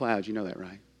harps on clouds. You know that,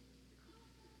 right?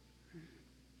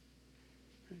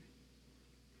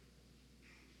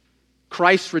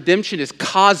 Christ's redemption is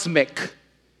cosmic.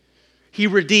 He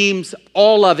redeems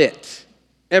all of it,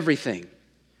 everything.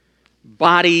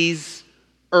 Bodies,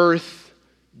 earth,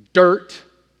 dirt,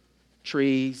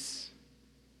 trees.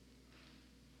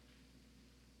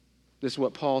 This is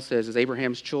what Paul says, as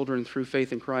Abraham's children through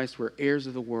faith in Christ were heirs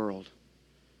of the world.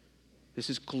 This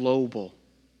is global.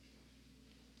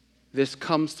 This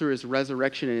comes through his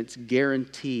resurrection, and it's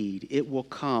guaranteed. It will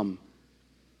come.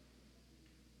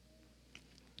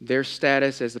 Their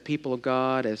status as the people of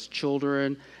God, as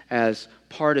children, as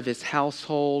part of his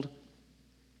household.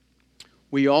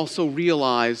 We also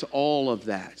realize all of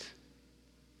that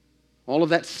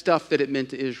stuff that it meant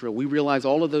to Israel. We realize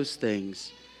all of those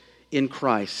things in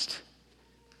Christ.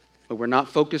 But we're not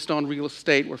focused on real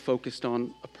estate, we're focused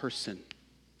on a person.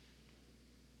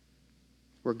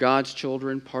 We're God's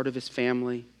children, part of his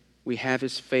family. We have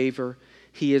his favor.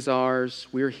 He is ours,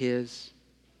 we're his.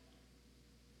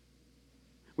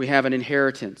 We have an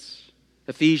inheritance.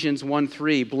 Ephesians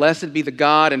 1:3, blessed be the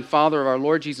God and Father of our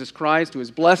Lord Jesus Christ, who has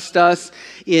blessed us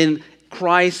in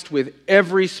Christ with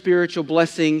every spiritual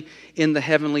blessing in the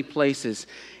heavenly places.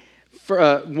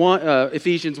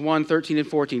 Ephesians 1:13 and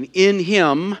 14, in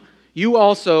him you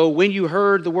also, when you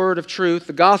heard the word of truth,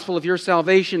 the gospel of your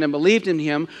salvation, and believed in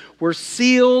him, were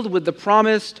sealed with the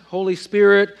promised Holy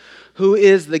Spirit, who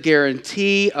is the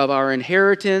guarantee of our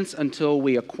inheritance until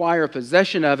we acquire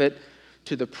possession of it,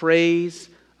 to the praise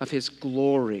of his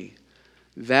glory.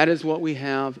 That is what we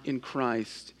have in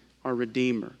Christ, our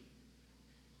Redeemer.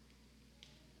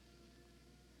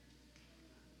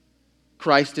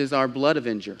 Christ is our blood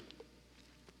avenger.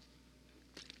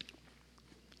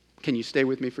 Can you stay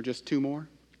with me for just two more?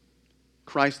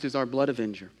 Christ is our blood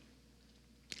avenger.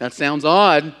 That sounds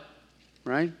odd,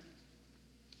 right?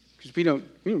 Because we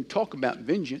don't talk about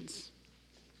vengeance.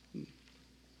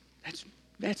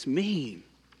 That's mean.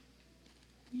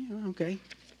 Yeah, okay.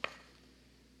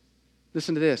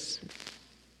 Listen to this.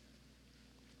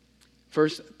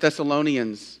 2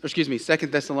 Thessalonians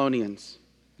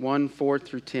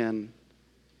 1:4-10.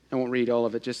 I won't read all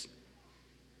of it.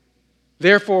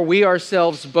 Therefore, we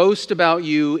ourselves boast about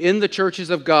you in the churches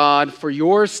of God for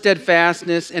your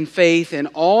steadfastness and faith in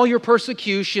all your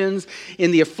persecutions, in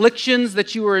the afflictions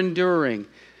that you are enduring.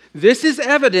 This is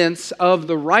evidence of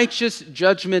the righteous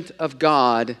judgment of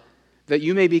God, that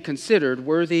you may be considered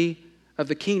worthy of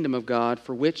the kingdom of God,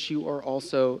 for which you are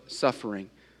also suffering.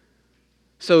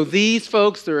 So these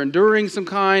folks, they're enduring some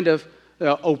kind of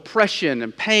oppression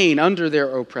and pain under their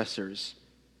oppressors.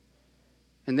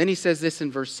 And then he says this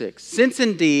in verse 6. Since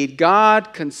indeed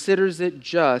God considers it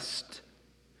just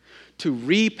to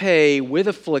repay with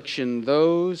affliction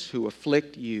those who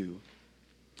afflict you,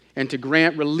 and to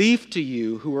grant relief to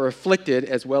you who are afflicted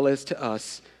as well as to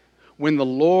us, when the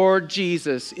Lord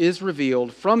Jesus is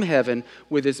revealed from heaven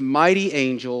with his mighty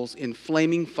angels in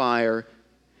flaming fire,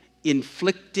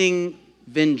 inflicting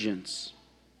vengeance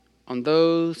on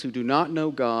those who do not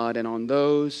know God and on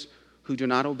those who do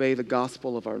not obey the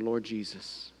gospel of our Lord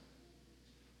Jesus.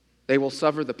 They will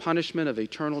suffer the punishment of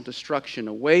eternal destruction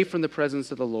away from the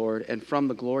presence of the Lord and from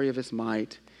the glory of his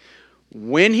might,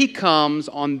 when he comes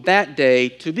on that day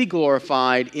to be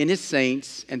glorified in his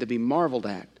saints and to be marveled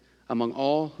at among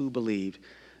all who believe.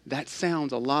 That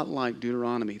sounds a lot like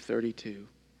Deuteronomy 32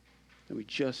 that we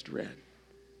just read.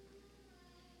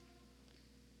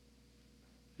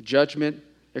 The judgment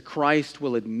that Christ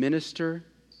will administer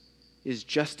is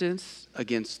justice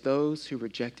against those who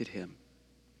rejected him,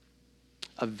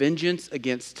 a vengeance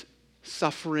against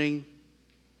suffering,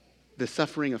 the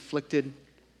suffering afflicted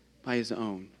by his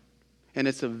own. And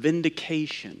it's a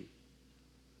vindication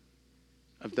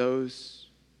of those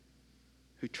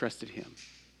who trusted him.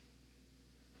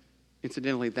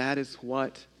 Incidentally, that is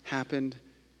what happened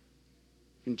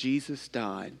when Jesus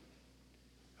died.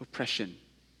 Oppression,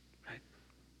 right?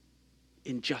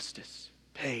 Injustice,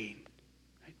 pain,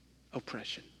 right?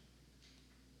 Oppression.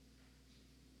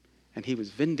 And he was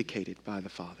vindicated by the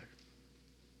Father.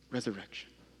 Resurrection.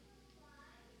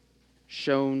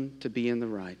 Shown to be in the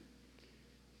right.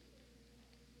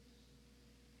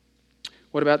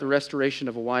 What about the restoration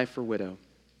of a wife or widow?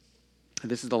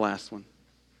 And this is the last one.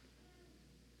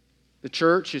 The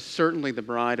church is certainly the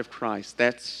bride of Christ.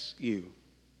 That's you.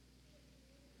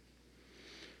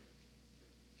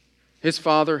 His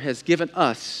Father has given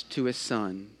us to his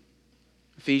Son.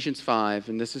 Ephesians 5,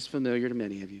 and this is familiar to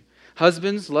many of you.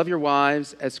 Husbands, love your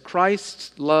wives as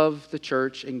Christ loved the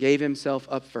church and gave himself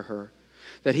up for her,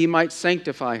 that he might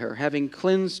sanctify her, having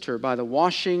cleansed her by the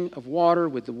washing of water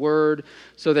with the word,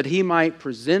 so that he might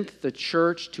present the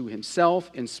church to himself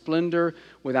in splendor,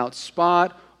 without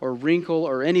spot or wrinkle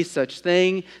or any such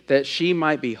thing, that she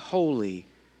might be holy,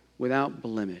 without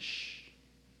blemish.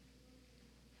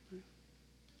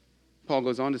 Paul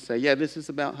goes on to say, yeah, this is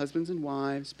about husbands and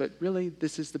wives, but really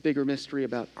this is the bigger mystery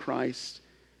about Christ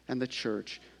and the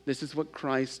church. This is what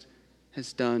Christ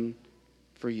has done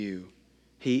for you.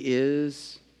 He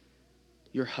is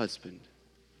your husband.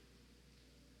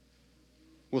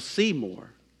 We'll see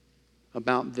more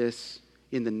about this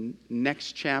in the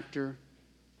next chapter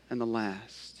and the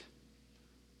last.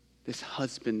 This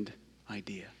husband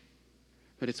idea.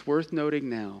 But it's worth noting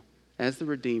now, as the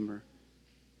Redeemer,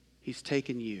 he's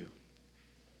taken you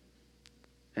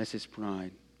as his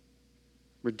bride,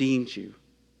 redeemed you.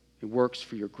 It works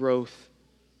for your growth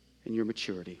and your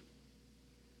maturity.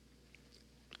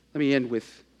 Let me end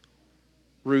with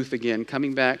Ruth again,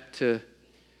 coming back to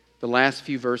the last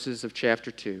few verses of chapter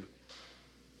 2.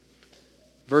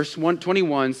 Verse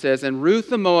 21 says, "And Ruth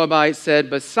the Moabite said,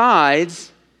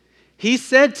 besides, he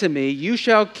said to me, you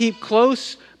shall keep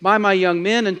close by my young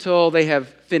men until they have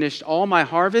finished all my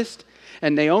harvest.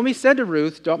 And Naomi said to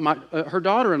Ruth, her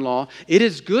daughter-in-law, it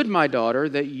is good, my daughter,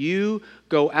 that you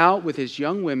go out with his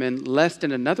young women, lest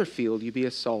in another field you be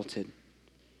assaulted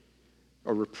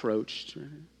or reproached."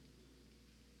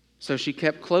 So she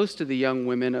kept close to the young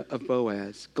women of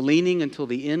Boaz, gleaning until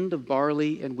the end of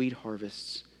barley and wheat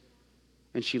harvests.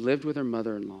 And she lived with her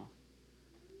mother-in-law.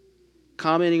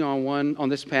 Commenting on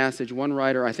this passage, one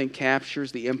writer, I think,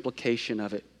 captures the implication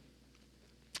of it,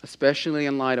 especially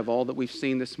in light of all that we've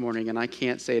seen this morning, and I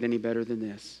can't say it any better than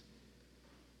this.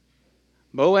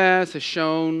 Boaz has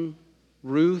shown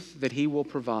Ruth that he will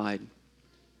provide.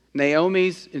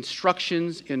 Naomi's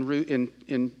instructions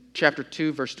in chapter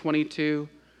 2, verse 22,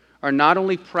 are not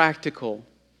only practical,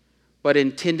 but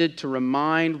intended to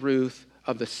remind Ruth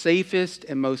of the safest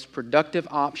and most productive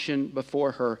option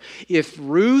before her. If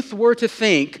Ruth were to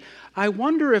think, I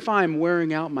wonder if I'm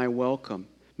wearing out my welcome,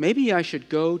 maybe I should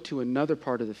go to another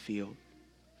part of the field,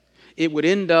 it would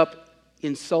end up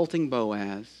insulting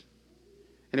Boaz,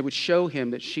 and it would show him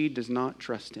that she does not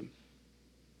trust him.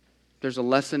 There's a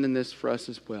lesson in this for us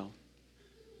as well.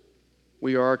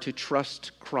 We are to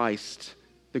trust Christ,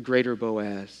 the greater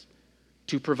Boaz,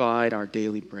 to provide our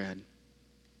daily bread.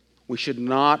 We should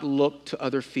not look to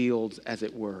other fields, as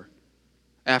it were.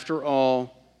 After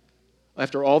all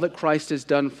that Christ has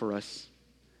done for us,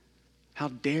 how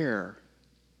dare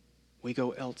we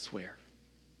go elsewhere?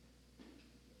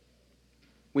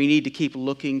 We need to keep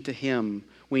looking to him.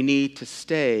 We need to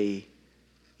stay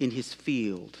in his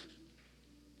field,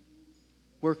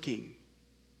 working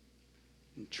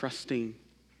and trusting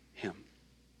him.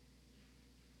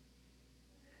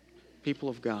 People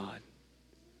of God,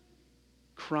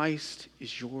 Christ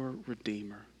is your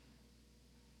Redeemer.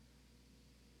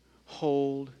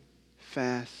 Hold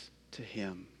fast to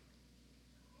him.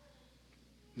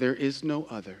 There is no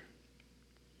other.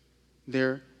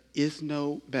 There is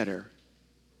no better.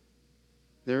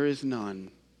 There is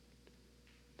none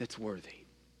that's worthy.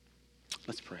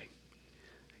 Let's pray.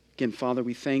 Again, Father,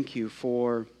 we thank you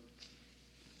for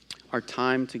our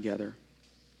time together.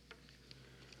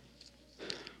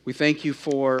 We thank you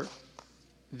for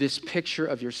this picture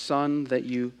of your Son that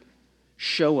you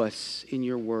show us in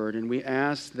your word. And we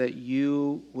ask that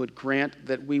you would grant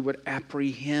that we would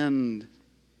apprehend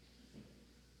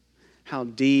how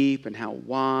deep and how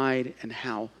wide and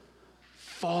how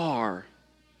far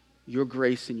your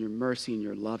grace and your mercy and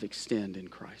your love extend in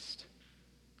Christ.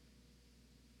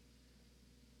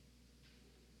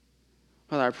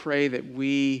 Father, I pray that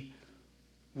we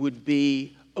would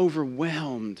be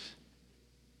overwhelmed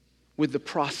with the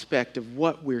prospect of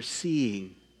what we're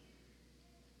seeing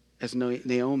as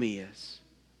Naomi is.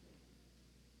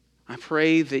 I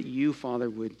pray that you, Father,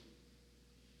 would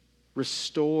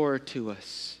restore to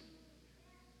us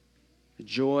the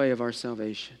joy of our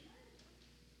salvation,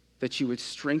 that you would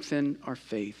strengthen our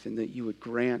faith, and that you would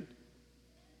grant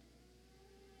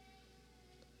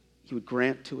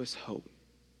to us hope,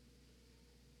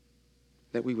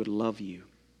 that we would love you.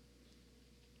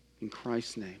 In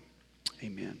Christ's name,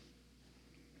 amen.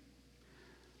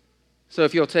 So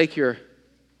if you'll take your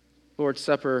Lord's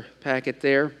Supper packet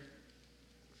there.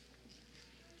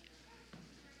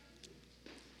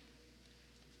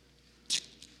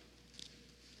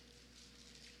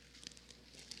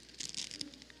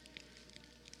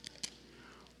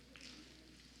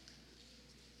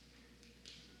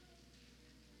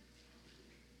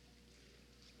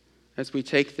 As we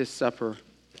take this supper,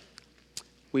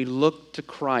 we look to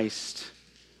Christ,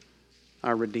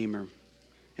 our Redeemer,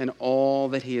 and all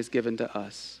that he has given to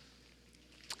us.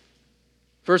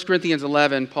 1 Corinthians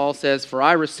 11, Paul says, "For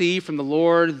I received from the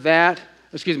Lord I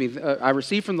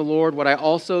received from the Lord what I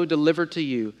also delivered to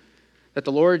you, that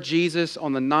the Lord Jesus,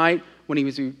 on the night when he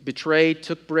was betrayed,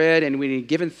 took bread, and when he had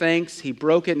given thanks, he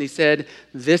broke it, and he said,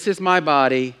 'This is my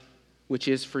body, which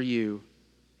is for you.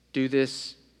 Do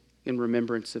this in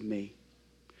remembrance of me.'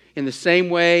 In the same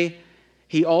way,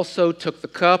 he also took the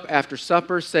cup after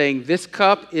supper, saying, 'This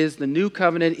cup is the new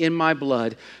covenant in my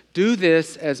blood. Do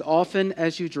this as often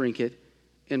as you drink it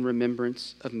in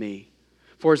remembrance of me.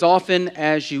 For as often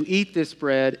as you eat this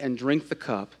bread and drink the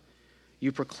cup,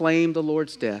 you proclaim the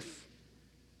Lord's death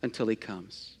until he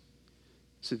comes.'"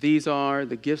 So these are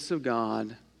the gifts of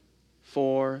God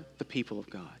for the people of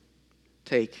God.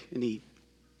 Take and eat.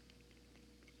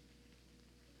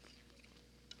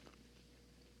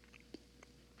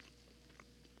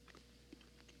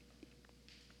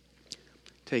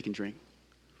 Take and drink.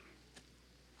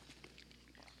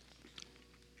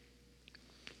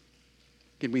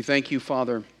 Again, we thank you,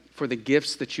 Father, for the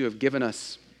gifts that you have given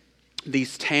us,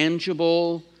 these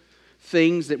tangible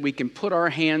things that we can put our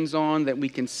hands on, that we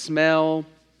can smell,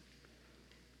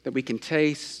 that we can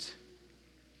taste.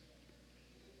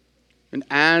 And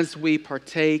as we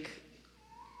partake,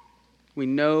 we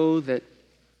know that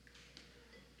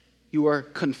you are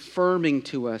confirming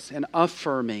to us and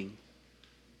affirming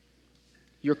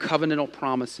your covenantal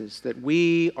promises, that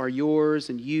we are yours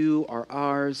and you are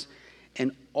ours,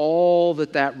 and all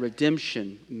that that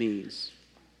redemption means.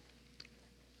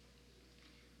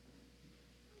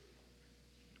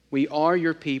 We are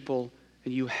your people,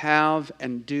 and you have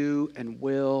and do and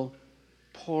will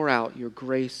pour out your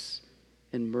grace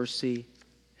and mercy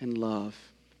and love.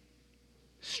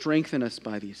 Strengthen us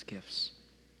by these gifts.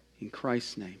 In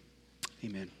Christ's name,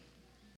 amen.